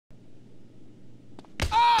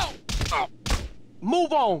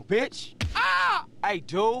Move on, bitch. Ah! Hey,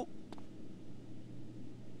 dude.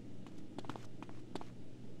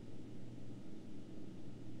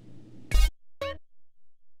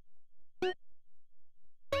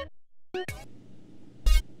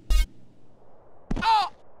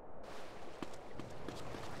 Oh!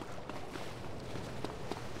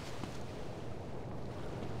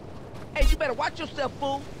 Hey, you better watch yourself,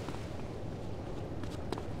 fool.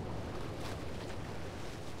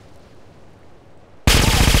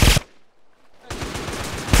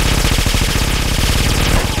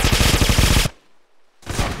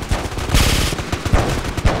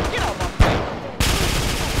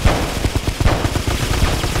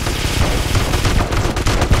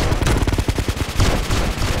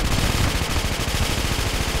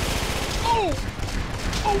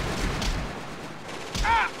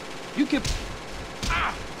 You can...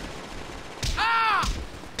 Ah! Ah!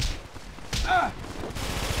 Ah!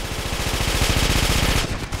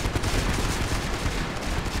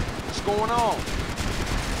 What's going on?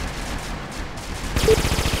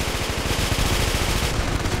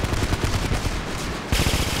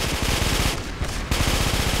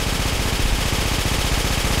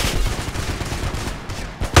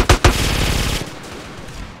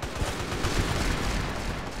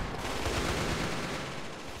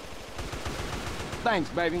 Thanks,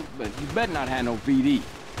 baby, but you better not have no VD.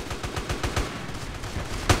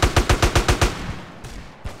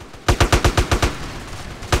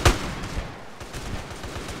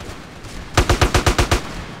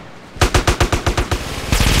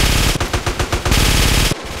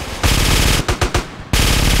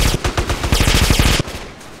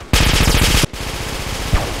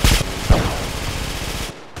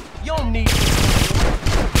 You don't need...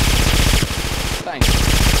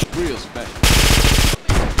 Thanks. Real special.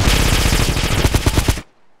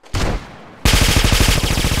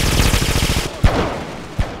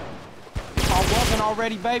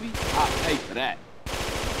 Already, baby? I'll pay for that.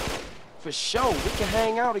 For sure, we can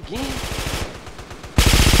hang out again.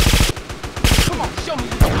 Come on, show me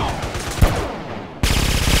the dog.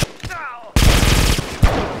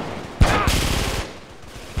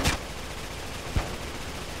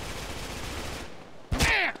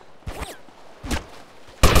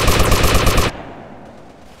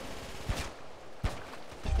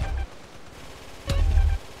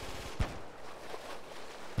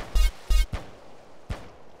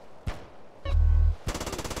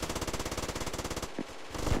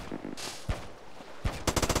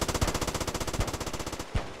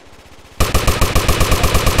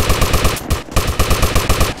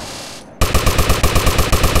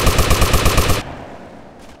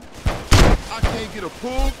 Get a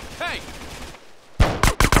pull? Hey!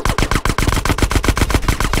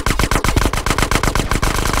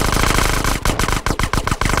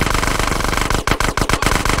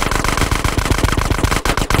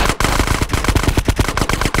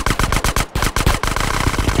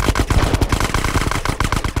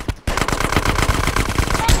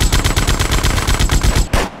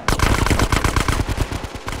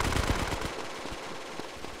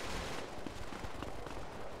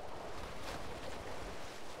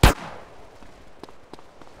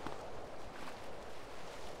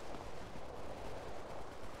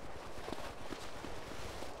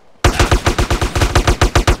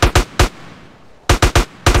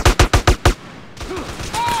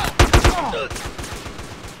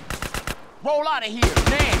 Roll out of here,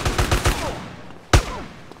 man!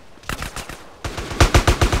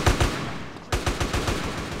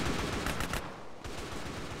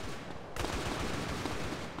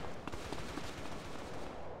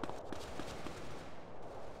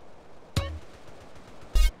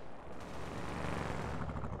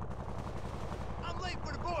 I'm late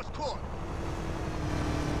for the boss court!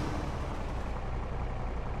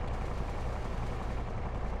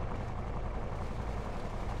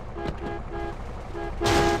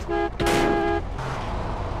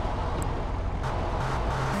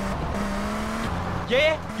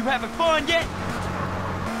 Yeah? You having fun yet?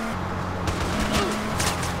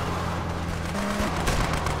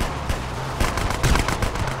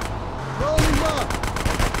 Roll him up!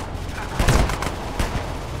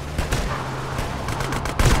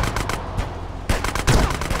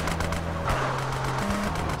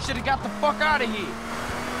 Should've got the fuck out of here.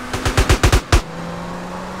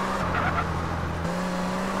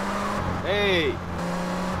 Hey.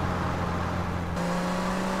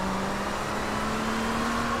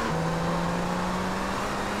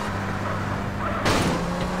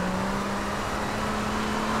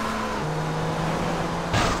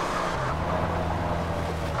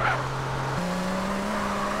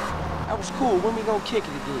 That was cool. When we gonna kick it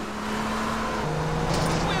again?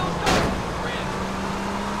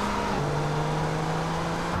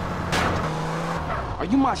 Are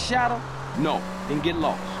you my shadow? No, then get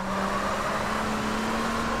lost.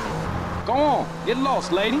 Go on, get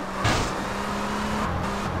lost, lady.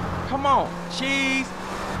 Come on, cheese.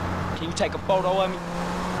 Can you take a photo of me?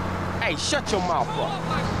 Hey, shut your mouth up.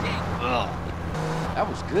 Ugh. That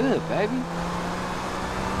was good, baby.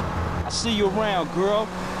 I'll see you around, girl.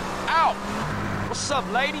 Out! What's up,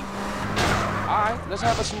 lady? All right, let's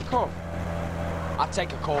have us some coffee. I'll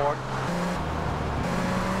take a card.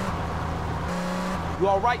 You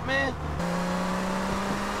all right, man?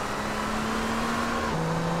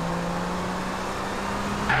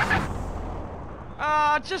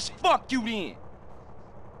 Just fuck you then.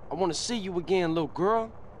 I want to see you again, little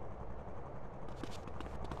girl.